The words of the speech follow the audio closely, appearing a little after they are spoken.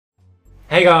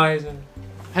Hey guys!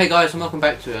 Hey guys, and welcome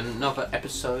back to another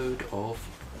episode of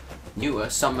Newer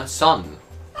Summer Sun.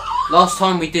 Last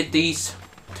time we did these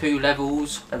two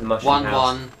levels, and the mushroom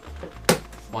house.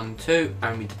 1, 2,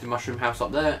 and we did the mushroom house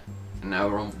up there, and now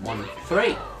we're on 1,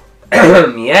 3.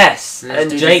 Yes, Let's and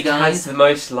do Jake this, guys. has the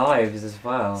most lives as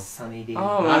well. Sunny D.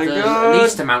 Oh I my have the god!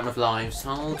 least amount of lives.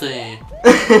 Oh dear.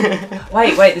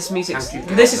 wait, this music.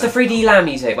 This is the 3D land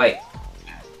music. Wait.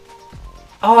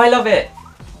 Oh, I love it.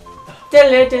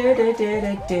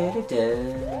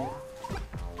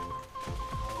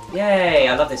 Yay!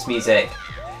 I love this music.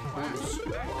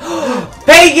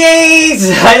 Piggies!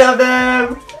 I love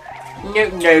them.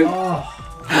 No.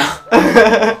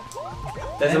 Oh,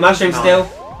 There's a mushroom still.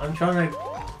 I'm trying to...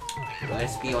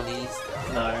 Let's be honest.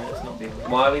 No, it's not being...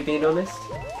 Why are we being honest?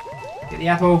 Get the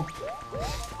apple.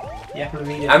 The apple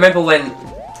immediately. I remember when.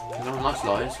 No one likes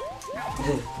lies.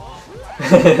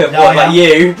 What, like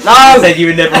you? No! Said you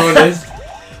were never honest.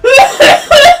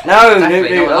 No, Exactly,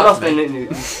 no no, one I lost likes my me. new.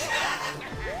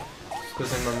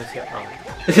 Excusez-moi, monsieur. Oh.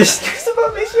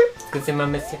 Excuse-moi, monsieur. Excusez-moi,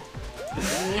 monsieur.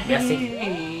 Merci.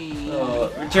 Oh,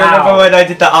 do you remember when I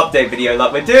did that update video?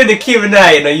 Like, we're doing the Q&A and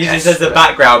I use Yes. this as the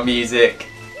background music.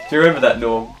 Do you remember that,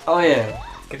 Norm? Oh yeah.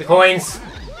 Get the coins.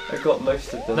 I got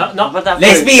most of them. No. But that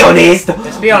Let's fruit- be honest!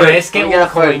 Let's be honest. Get We all get the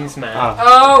a fruit. coins, man.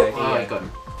 Oh. Okay, Oh, here I you go. got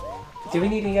him. Do we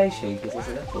need a Yoshi? Because there's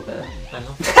an apple there. I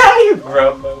know. You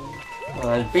grumble. Oh,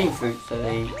 there's bean fruit, so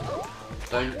they.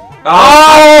 Don't.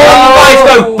 Oh! You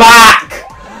guys go back!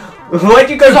 Why'd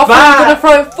you go I thought you were gonna back?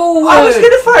 throw it forward! I was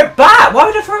gonna throw it back! Why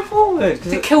would I throw it forward?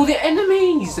 to kill the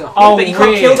enemies! Oh, but you can't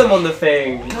really? kill them on the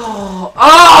thing. Oh! Oh! I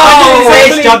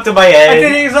did It's jumped on my I head.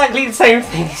 did exactly the same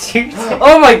thing as you did.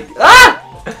 Oh my! Ah!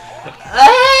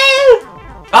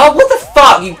 Oh, what the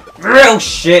fuck, you real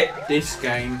shit! This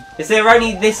game. Is there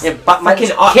only this Yeah, Batman. fucking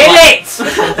Kill it!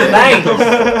 Thanks.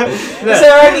 Is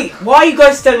there only? Why are you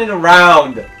guys standing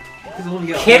around?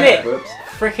 Kill it! Whoops!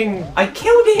 Freaking... I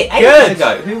killed it Good. ages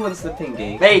ago. Who wants the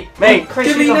pingy? Me. Chris,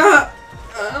 Give me you got-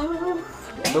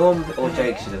 that! Norm or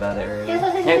Jake should have had it really.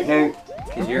 No.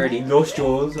 Because you already lost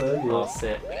yours. Oh,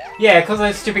 shit. Yeah, because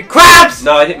those stupid crabs!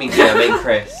 No, I didn't mean to. I meant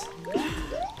Chris.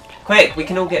 Quick, we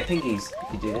can all get pingies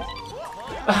if you do this.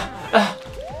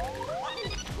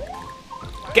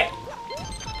 Get...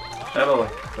 Oh,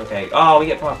 okay. Oh, we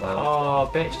get part flower. Oh,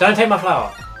 bitch. Don't take my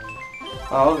flower.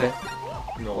 Oh okay.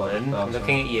 Norman, Oh, I'm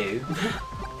looking at you.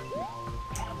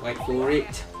 Wait for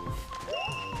it.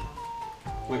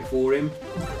 Wait for him.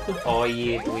 Oh,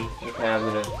 yeah, boy. Okay, I'm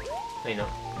gonna. No, you're not.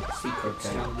 Secrets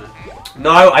Okay. down there.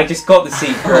 No, I just got the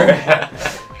secret.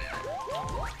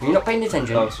 You're not paying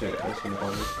attention. Oh, sweet. I was gonna buy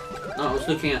this. No, I was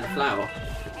looking at the flower.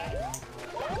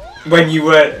 When you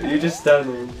were, you just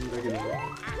standing looking at it.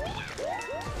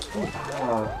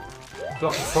 Ah,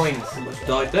 Block of coins. Someone's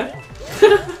died there.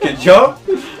 good job.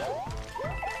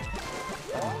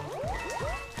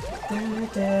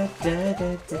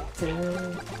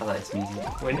 I like this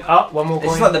music. Win. Oh, one more This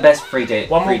coin. is like the best 3D.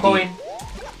 One more 3D. coin.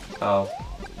 Oh,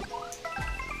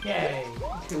 Yay.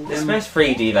 Kill it's the them. best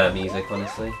 3D that music,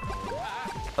 honestly.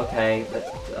 Okay, let's.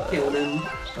 Kill them.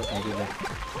 Okay, do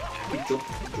that. Good job.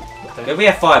 If we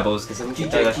have fireballs, because then we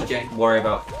TJ, don't have to TJ. worry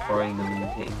about throwing them and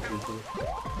hitting people.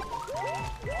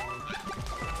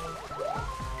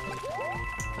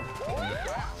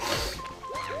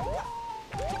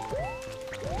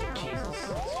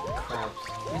 Jesus. Crabs.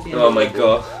 Oh my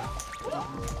god.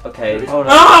 Okay, Hold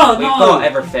on. Oh we've no! got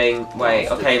everything. Wait,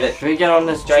 okay, let Should we get on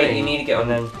this Jake, tree? you need to get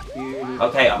on and then. then.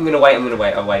 Okay, I'm gonna wait,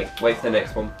 I'll wait. Wait for the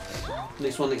next one.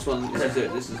 Next one. This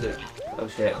is it. Oh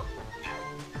shit.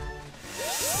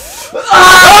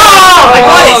 Oh! I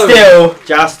got it still!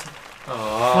 Just.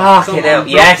 Oh. Fucking Someone hell.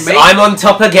 blocked Yes, me. I'm on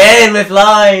top again with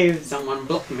lives! Someone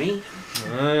blocked me.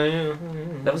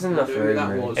 That wasn't enough Who room, that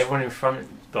really. was. Everyone in front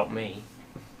blocked me.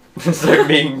 So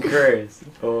me and Chris.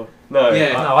 Or, no.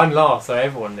 Yeah. No, I'm last, so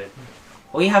everyone did.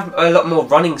 Well, you have a lot more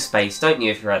running space, don't you,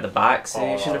 if you're at the back, so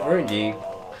you shouldn't have ruined you.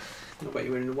 I bet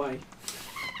you were in the way.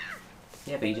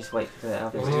 Yeah, but you just wait for the I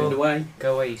others was to in the way.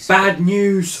 Go away, you Bad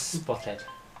news. spotted.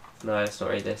 No, it's not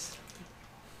really this.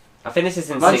 I think this is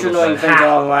in Bunch of single annoying player. things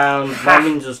are around. That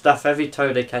means to stuff every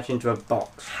toad they catch into a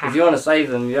box. If you want to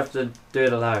save them, you have to do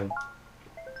it alone.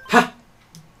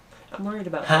 I'm worried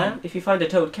about Huh? him. If you find a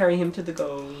toad, carry him to the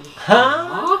goal.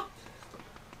 Huh?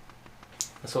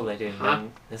 That's all they do in Huh?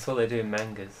 that's all they do in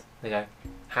mangas. They go,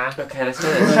 huh? Okay, let's do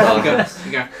You this. go.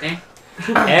 You go. Eh?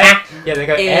 Eh? Yeah, they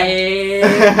go, eh?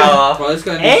 Oh. Right, let's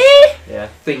go. Eh? Yeah.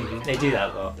 Thing. They do that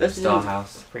a lot. Let's Star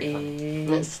House. Pretty fun.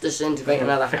 Let's disintegrate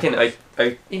another house.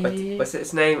 Freaking what's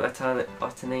its name? Atani?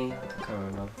 I can't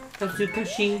remember.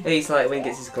 Tatsukashi. He's like when he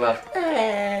gets his glove.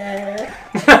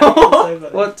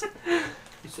 What?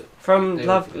 From They-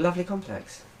 Lovely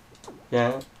Complex.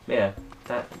 Yeah. Yeah,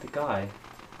 the guy.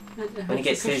 When he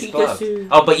gets his He gloves. to-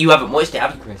 Oh, but you haven't watched it,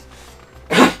 have you, Chris?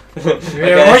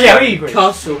 Yeah.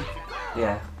 Castle.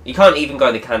 Yeah. You can't even go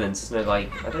in the cannons. There's no, like,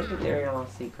 I don't think there are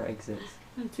secret exits.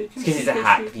 It's because it's a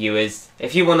hack, viewers.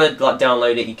 If you want to like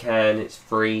download it, you can. It's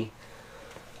free.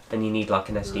 Then you need like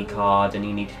an SD card, and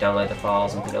you need to download the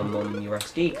files and put them on your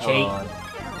SD card.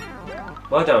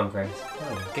 Well done, Chris.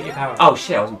 Oh. Get your power up. Oh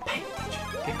shit, I wasn't paying attention.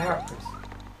 Get your power up, Chris.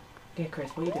 Yeah, Chris,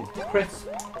 what are you doing?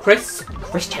 Chris.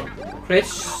 Christian.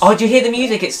 Chris. Oh, do you hear the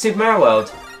music? It's Super Mario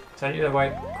World. Turn it the other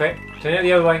way. Quick. Turn it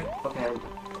the other way. Okay.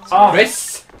 Oh.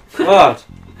 Chris. What?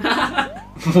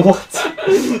 What?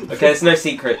 Okay, there's no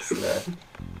secrets there.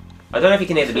 I don't know if you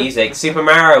can hear the music. Super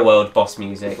Mario World boss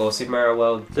music or Super Mario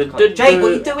World. Jake,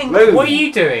 what are you doing? Move. What are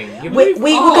you doing? You're We moving. were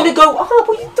gonna go. Oh,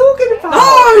 what are you talking about?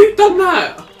 No, you've done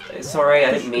that. Sorry,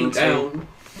 I didn't mean to. Down.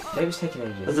 Jake was taking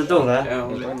ages. There's a door there. Yeah,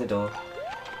 Down. go in the door.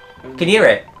 Can you hear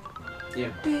it?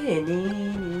 Yeah.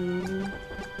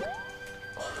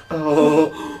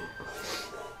 Oh.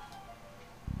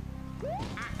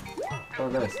 Oh,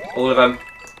 nice. All of them.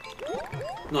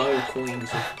 No coins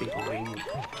are behind.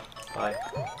 Bye.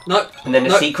 No. And then the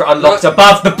No, secret unlocks no.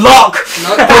 above the block!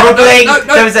 No. Probably! No,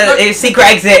 no, There was no. a secret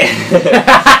exit!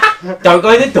 Don't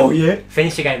go in the door yet.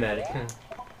 Finish the game early.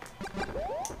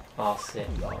 Oh, shit.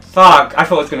 Fuck, I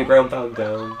thought it was going to ground pound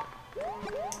down.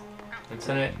 And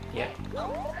turn it. Yeah.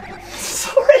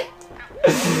 Sorry!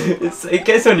 It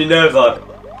gets on your nerves like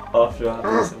after it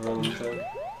happens a long time.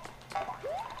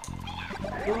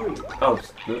 Oh,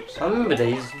 oops. I remember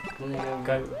these.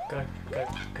 Go.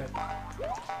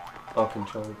 Oh,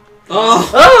 control. Oh.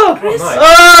 Oh! Oh, nice.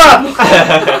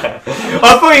 Ah!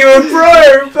 I thought you were a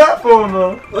pro platformer!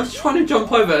 I was trying to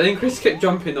jump over, and then Chris kept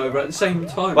jumping over at the same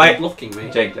time, Wait. blocking me.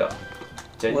 Jake,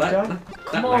 Jake, Well, guy? that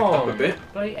Come lagged up on. a bit.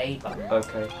 Bloody A button.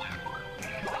 Okay.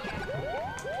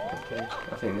 Okay,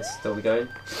 I think this is still going.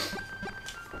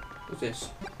 What's this?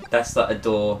 That's like a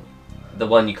door, the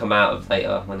one you come out of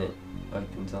later when it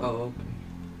opens up. Oh,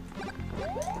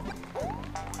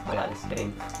 I like this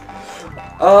game.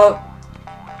 up.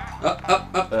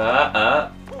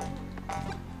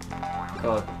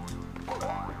 God.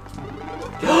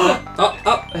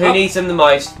 Up. Who needs them the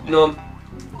most? Norm.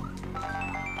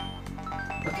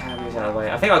 Okay, I'll move out of the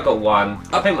way. I think I got one.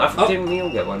 Up. Didn't we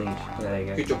all get one each? Yeah, there you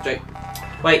go. Good job, Jake.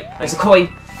 Wait, there's a coin.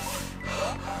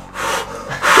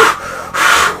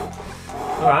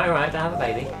 Alright, don't have a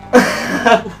baby.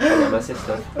 Oh, my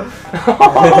sister.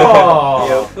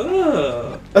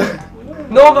 Oh.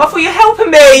 Norm, I thought you were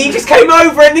helping me. You just came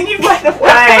over and then you went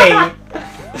away.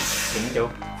 In the door.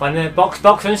 Find the box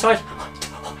inside.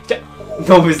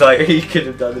 Norm was like, you could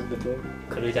have done it, but no.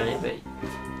 Could have done it, but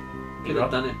Could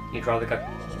have done it. you'd rather go.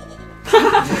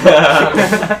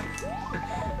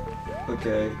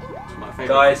 Okay. It's my favourite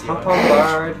Guys, video. hop on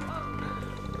board.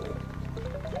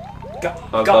 Go.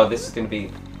 Oh god, this is gonna be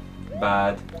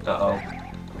bad. Uh oh.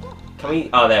 Can we?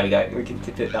 Oh, there we go. We can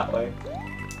tip it that way.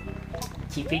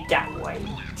 Keep it that way.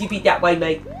 Tip it that way,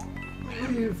 mate.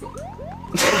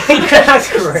 That's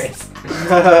Chris.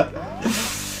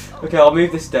 Okay, I'll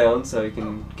move this down so we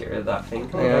can get rid of that thing.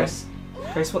 Yeah. Chris,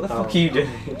 Chris, what the Oh. fuck are you doing?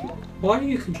 Why are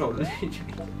you controlling it?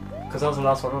 Because I was the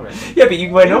last one on it. Yeah, but you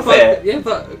went off it. Yeah,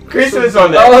 but Chris was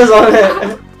on it. I was on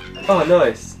it. Oh,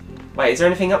 nice. Wait, is there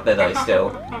anything up there though still?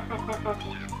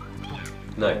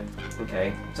 No.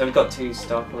 Okay. So we've got 2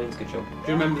 star coins. Good job.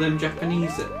 Do you remember them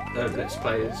Japanese Let's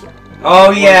Players?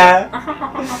 Oh yeah.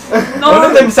 No! One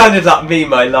of them sounded like me.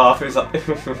 My laugh. It was like. It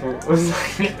was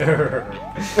like.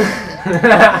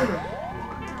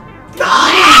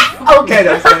 Okay,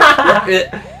 that's good.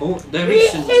 Oh, their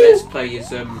recent Let's Play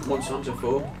is Monster Hunter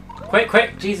 4.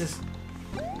 Quick, Jesus.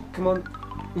 Come on.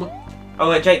 Oh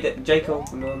wait, Jake, no, there you go.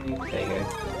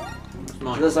 It's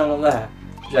mine. There's someone there.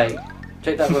 Jake.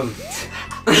 Check that room.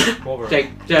 Jake.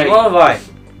 What have I?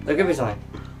 They'll give me something.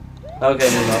 Okay,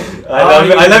 no.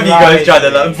 I love you guys trying to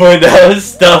like point out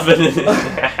stuff and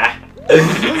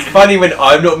it's funny when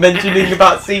I'm not mentioning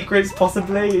about secrets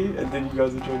possibly and then you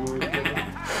guys are trying to work.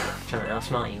 Trying to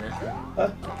outsmart you, man.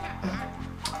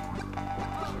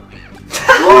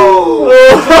 Oh!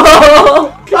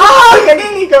 I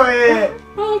nearly got it!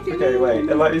 Okay, wait,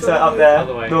 there might be something up there.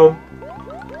 Other way. No.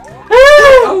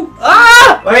 Oh!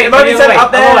 Ah! Wait, it might be something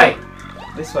up there! Other way.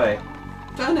 This way.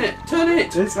 Turn it! Turn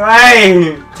it! This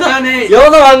way! Turn it! You're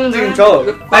the one in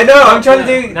control. I know, I'm trying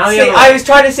to do. Now the See, other way. I was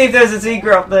trying to see if there's a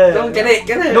secret up there. Don't get it!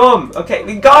 Get it! Norm, okay,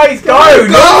 guys, go! Go!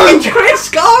 Norm, Chris,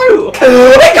 go!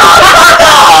 I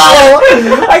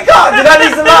can't! I can't! Did I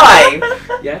lose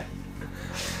alive? Yeah.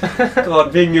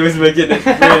 God, being you was making it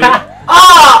really.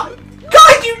 Ah!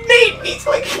 Guys, you need He's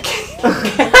like.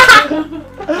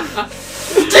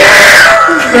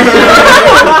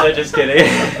 No, just kidding.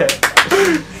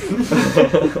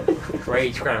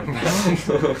 Rage cramp. Nice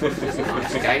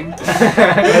game.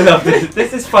 I love this.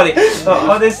 This is funny.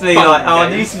 Honestly, Fun like our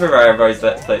game. new Super Mario Bros.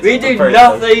 Let's play. We do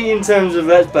nothing in terms of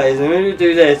let's plays, and we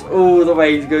do this all the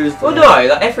way it goes. Well, no,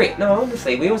 like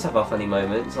honestly, we always have our funny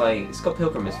moments. Like Scott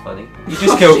Pilgrim is funny. You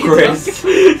just killed Chris.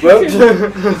 Well,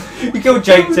 You killed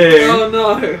Jake too. Oh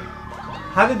no!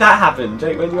 How did that happen,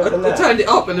 Jake? When you went to the I left? turned it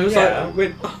up and it was Yeah. like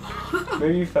went.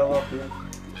 Maybe you fell off. Yeah.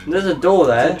 there's a door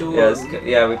there. It's a door.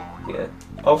 Yeah, yeah.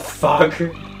 Oh fuck!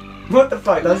 What the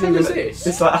fuck? That's What the hell even. is this?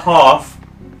 It's like half.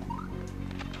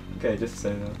 Okay, just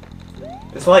say that.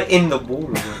 It's like in the wall.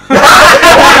 Chris!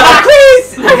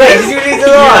 Chris, you need to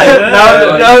lie.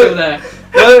 No, no. Still there.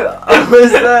 No, I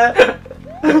was there.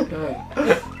 Go.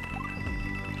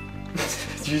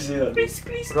 Did you see that? Chris,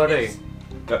 Chris. What do I do?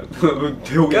 Go,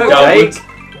 Go, Jake.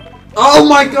 Oh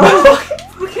my god!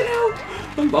 Fucking hell!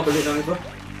 I'm bubbling over.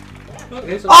 Look,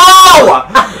 here's a- Oh!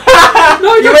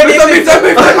 No, You don't went move, in don't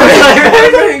move,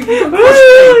 don't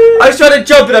move. I was trying to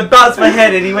jump and I bounced my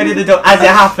head and he went in the door as it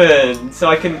happened, so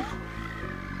I can.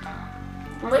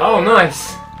 Oh,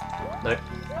 nice.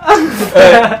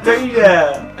 Don't you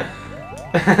dare!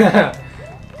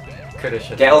 Coulda,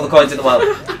 shoulda. Get all the coins in the world.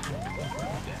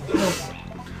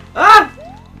 Ah!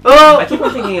 Oh! I keep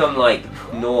on thinking I'm like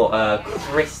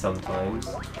Chris sometimes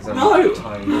because I'm No.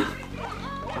 tired.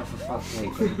 Oh, for fuck's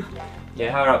sake!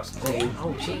 Yeah, power ups, please.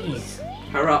 Oh, jeez.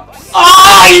 Her ups.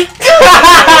 Oh!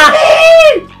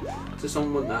 Does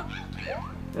someone want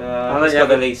that? Who's got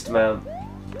the least amount?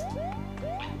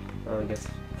 Oh, I guess.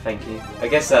 Thank you. I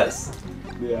guess that's.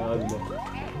 Yeah, I don't know.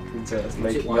 So that's Use it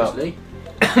making up. wisely.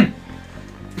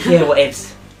 Yeah, what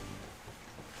ifs?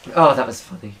 Oh, that was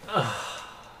funny.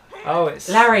 Oh, it's...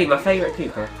 Larry, my favourite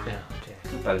Cooper. Yeah, dear.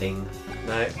 Cooperling.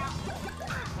 No.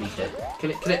 He's dead.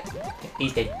 Kill it, kill it.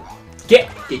 He's dead. Get!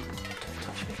 Get.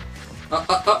 Touch me.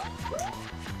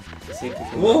 Let's see if we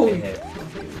can Whoa. get hit.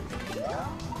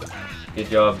 Good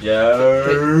job, Joe.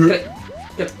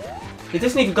 Kill it. He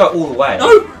doesn't even go all the way. No!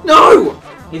 No!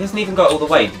 He doesn't even go all the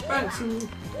way. Thanks.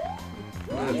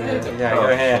 Yeah, Oh,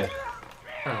 go here.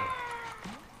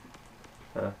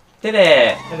 Oh. Did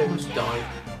it! Hello, who's died?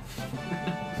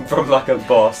 From like a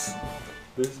boss.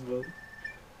 This one.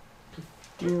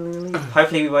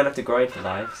 Hopefully we won't have to grind for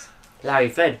lives. Larry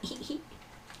fed.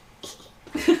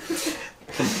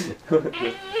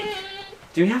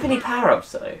 Do we have any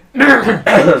power-ups though?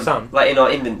 Some. Like in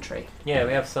our inventory? Yeah,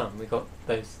 we have some. We got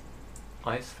those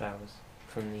ice flowers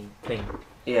from the thing.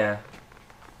 Yeah.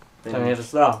 Tell me the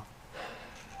star.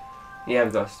 Yeah,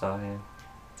 we've got a star here.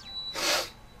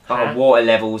 Huh? Oh, water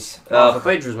levels. Oh, the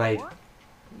bridge was made.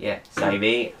 Yeah, save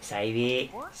it. Save it.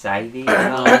 Save it.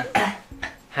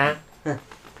 Huh?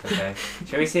 Okay.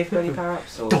 Shall we see if we got any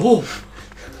power-ups? Or... Oh!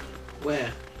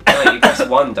 Where? No, you press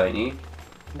 1, don't you?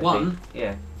 I One? think.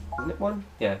 Yeah. Isn't it 1?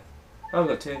 Yeah. Oh, we've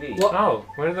got 2 of these. What? Oh,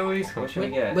 where are all these from? What should we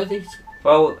get? Where these?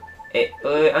 Well,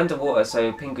 underwater,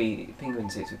 so penguin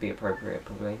suits would be appropriate,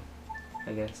 probably.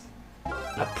 I guess.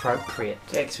 Appropriate.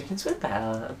 Yeah, because we can swim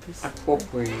better.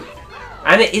 Appropriate.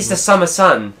 And it is the summer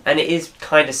sun, and it is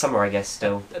kind of summer, I guess,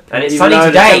 still. And it's Even sunny though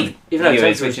the today, temp- Even though the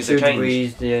viewers, temperature which was is a 2 change.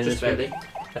 degrees, yeah, Just this barely.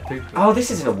 Oh,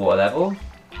 this isn't a water level.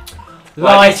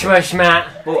 Light rush,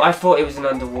 Matt. Well, I thought it was an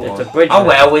underwater. It's a bridge, Oh man.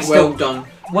 well, we're Well still. done.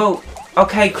 Well,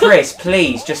 okay, Chris,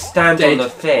 please just stand Dead. on the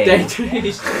thing. Dead.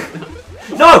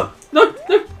 No, No,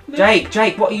 no.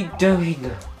 Jake, what are you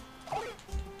doing?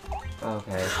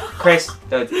 Okay, Chris,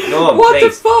 Norm, What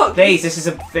please, the fuck? please, this is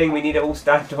a thing. We need to all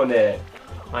stand on it.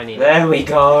 I need it. There we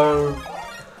go.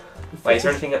 Wait, is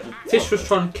there anything at the Fish was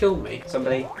trying to kill me.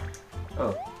 Somebody?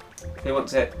 Oh. Who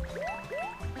wants it?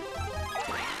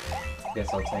 Guess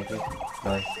I'll take it.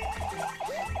 Nice.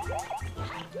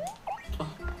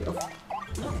 Get off.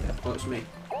 Oh, it's me.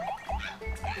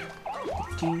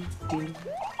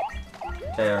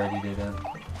 Jay already did that.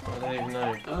 I don't even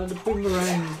know. The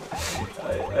boomerang. I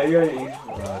don't even know.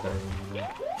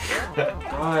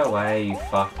 Go away, you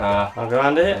fucker. I'll go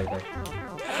under it. Okay.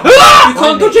 You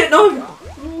can't dodge it, no!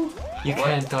 You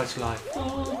can dodge life.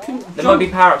 Oh, I can There might be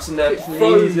jump. power-ups in there. It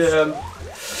Please, froze.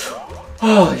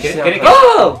 Oh, Get it, get it,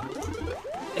 Oh!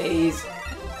 Please.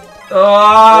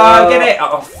 Oh, get it!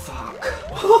 Oh, fuck.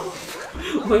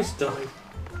 Almost died.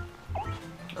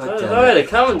 God Oh, damn it. the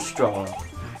current's strong.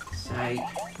 Sake.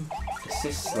 This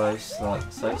is slow, so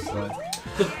slow.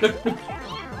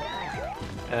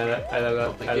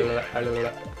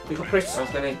 We got Chris. I was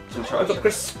gonna We control. got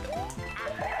Chris.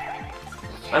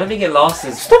 I don't think it lasts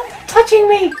as. Stop touching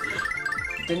me!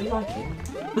 Didn't you like it?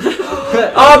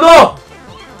 Oh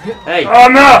no! Hey! Oh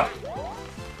no!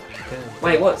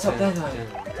 Wait, what's up there though?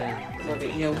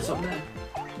 Yeah, what's up there?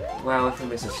 Well, I think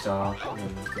there's a star.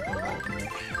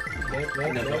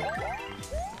 Never.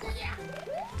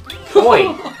 Oi!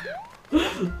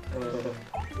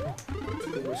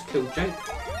 Almost killed Jake.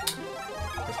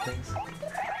 Yes, please.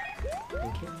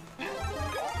 Thank you.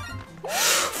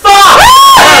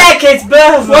 Fuck! It's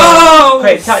Bertha! Whoa!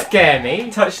 Wait, Scare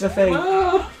me. touch the thing.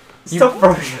 Ah. Stop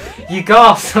throwing. You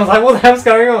gasped. I was like, what the hell's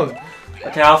going on?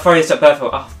 Okay, I'll throw this at Bertha.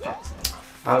 Oh, fuck.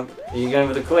 Are you going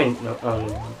with the coin? No. Oh,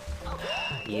 no.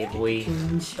 Yeah, boy.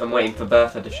 I'm waiting for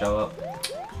Bertha to show up.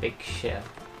 Big shit.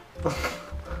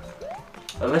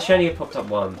 Unless she only popped up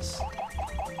once.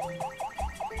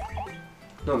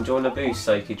 No, I'm joining a boost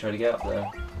so you can try to get up there.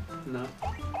 No.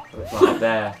 Like up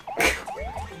there.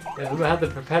 Yeah, we had the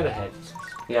propeller head.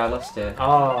 Yeah, I lost it.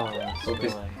 Oh, that's Oh,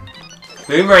 'cause- why.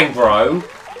 Boomerang, bro!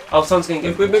 Oh, someone's gonna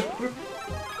get.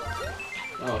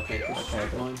 Oh, okay, this is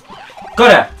Okay. mine.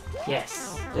 Got her!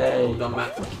 Yes. Well Yay. done,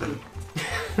 Matt.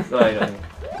 No, no.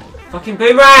 Fucking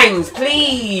boomerangs,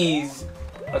 please!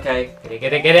 Okay.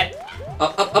 Get it, get it.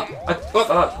 Up.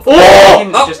 Fuck. Oh!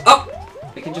 We can just, Up.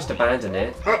 we can just abandon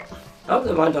it. Oh,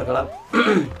 the mine took up.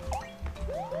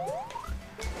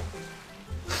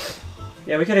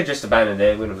 Yeah, we could have just abandoned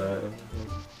it. We don't know.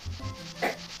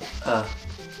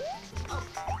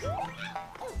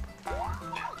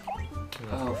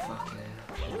 Oh fuck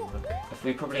yeah.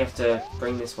 We probably have to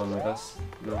bring this one with us.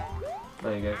 No.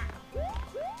 There you go.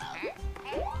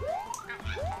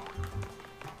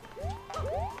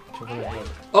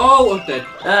 Oh, I'm dead.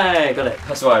 Hey, got it.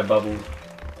 That's why I bubbled.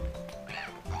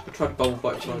 I tried bubble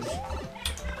bite twice.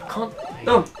 Can't.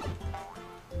 No.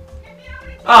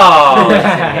 Oh!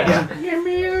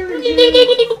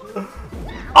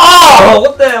 Oh!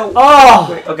 What the hell? Oh!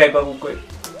 Quick. Okay, bubble quick.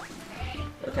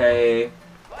 Okay. I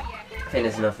think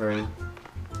there's enough room.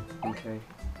 Okay.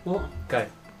 What? Go.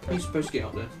 You're supposed to get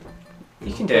up there.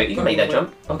 You can do it. You can make that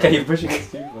jump. Okay, you're pushing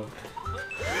us too far. Oh.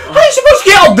 How are you supposed to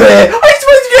get up there? How are you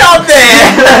supposed to get up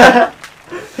there?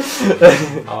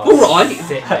 Oh, Alright.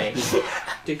 sit, mate.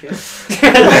 Dickhead.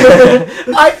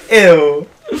 I'm ill.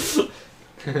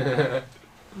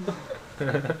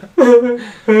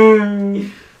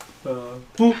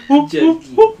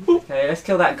 Okay, let's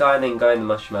kill that guy and then go in the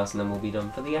mushroom house and then we'll be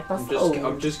done for the episode.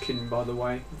 I'm just kidding, by the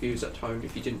way. Viewers at home,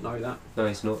 if you didn't know that. No,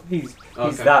 he's not. He's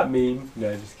Okay. that mean.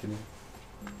 No, just kidding.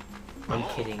 I'm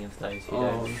kidding of those who Oh,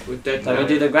 don't. we're dead So now. we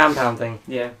do the ground pound thing.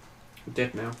 Yeah. We're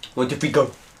dead now. Where did we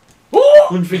go?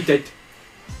 We're dead.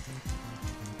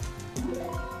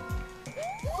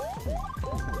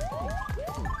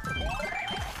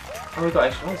 Oh, we got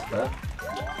extra life there.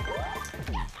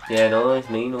 Yeah, nice,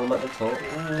 me, normal at the top.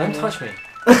 Don't touch me.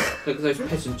 Look at those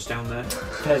peasants down there.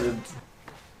 Peasants.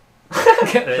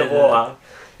 Get The water.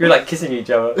 You're like kissing each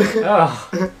other. Oh.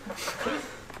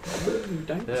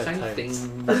 Don't They're say toads. things.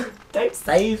 Don't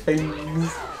say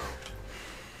things.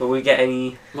 Will we get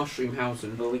any? Mushroom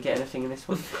housing. Will we get anything in this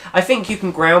one? I think you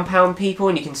can ground pound people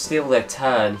and you can steal their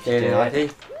turn if you do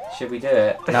it. Should we do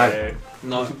it? No.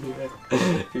 No.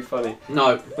 Be funny.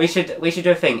 No. We should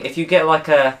do a thing. If you get like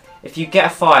a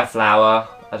fire flower,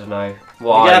 I don't know.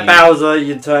 What You are get a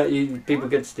Bowser, people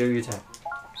get to steal your turn.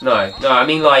 No, I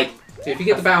mean like. So if you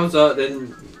get the Bowser,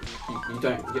 then you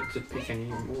don't get to pick any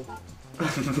more.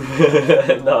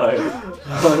 No.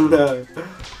 Oh no.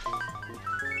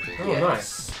 Oh, Yes.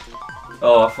 nice.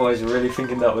 Oh, I thought I was really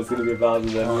thinking that was going to be a Bowser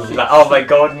then. Like, oh my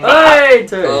god, no. Hey,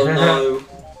 two. Oh no.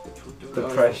 The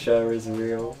pressure is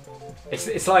real.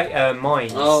 It's like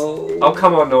mines. Oh. Oh,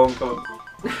 come on, Norm, come on.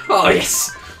 Oh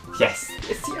yes. Yes.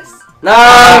 Yes. No!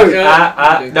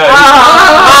 No.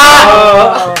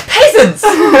 Ah! Peasants!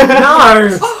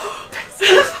 No!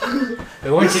 We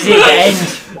want to see the end.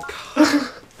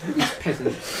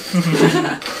 Peasant.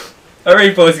 I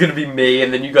really thought it was going to be me,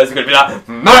 and then you guys are going to be like,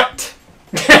 Matt!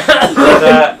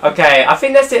 Okay, I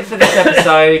think that's it for this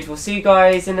episode. We'll see you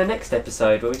guys in the next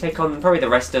episode, where we take on probably the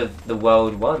rest of the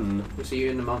World 1. We'll see you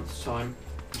in a month's time.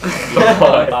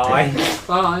 Bye. Bye.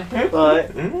 Bye.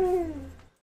 Bye.